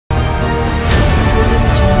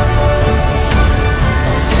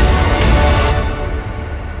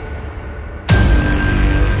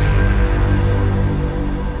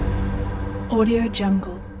Audio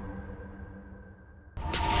Jungle.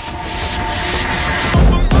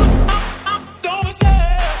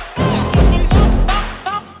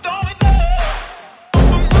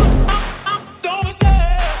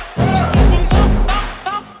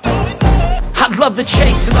 I love the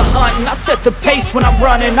chase and the hunt, and I set the pace when I'm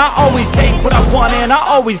running. I always take what I want and I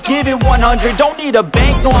always give it 100. Don't need a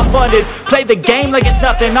bank, no I'm funded. Play the game like it's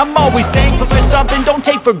nothing. I'm always thankful for something. Don't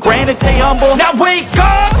take for granted, stay humble. Now wake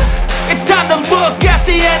up! It's time to look at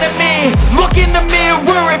the enemy. Look in the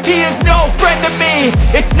mirror if he is no friend to me.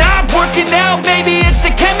 It's not working out, maybe it's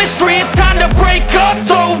the chemistry. It's time to break up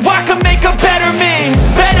so I can make a better me.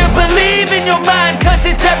 Better believe in your mind, cause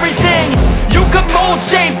it's everything. You can mold,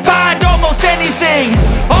 shape, find almost anything.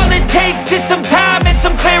 All it takes is some time and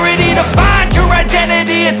some clarity to find your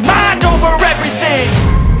identity. It's mind over everything.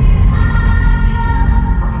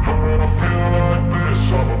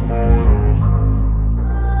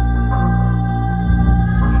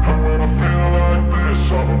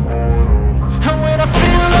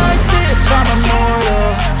 I'm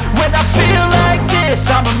immortal. When I feel like this,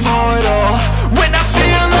 I'm immortal. When I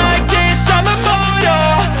feel like this, I'm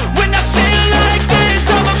immortal. When I feel like this,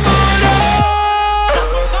 I'm immortal.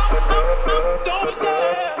 Don't be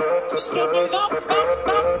scared. Just step it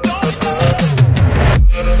up.